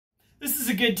This is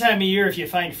a good time of year if you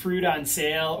find fruit on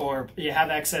sale or you have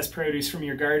excess produce from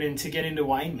your garden to get into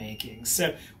winemaking.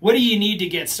 So what do you need to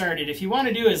get started? If you want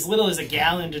to do as little as a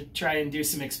gallon to try and do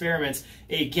some experiments,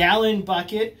 a gallon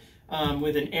bucket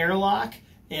with an airlock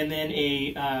and then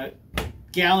a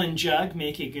gallon jug,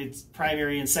 make a good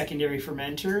primary and secondary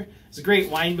fermenter. It's a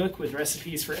great wine book with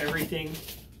recipes for everything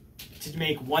to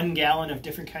make 1 gallon of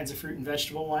different kinds of fruit and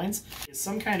vegetable wines.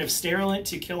 Some kind of sterilant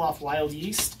to kill off wild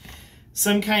yeast,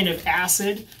 some kind of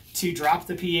acid to drop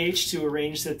the pH to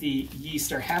arrange that the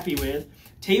yeast are happy with.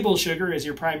 Table sugar is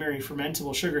your primary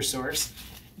fermentable sugar source.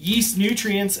 Yeast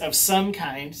nutrients of some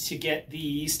kind to get the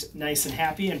yeast nice and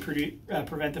happy and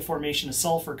prevent the formation of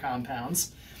sulfur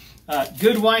compounds.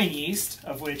 Good wine yeast,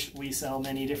 of which we sell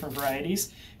many different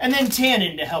varieties. And then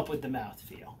tannin to help with the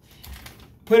mouthfeel.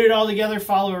 Put it all together,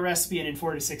 follow a recipe, and in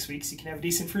 4 to 6 weeks you can have a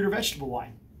decent fruit or vegetable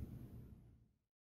wine.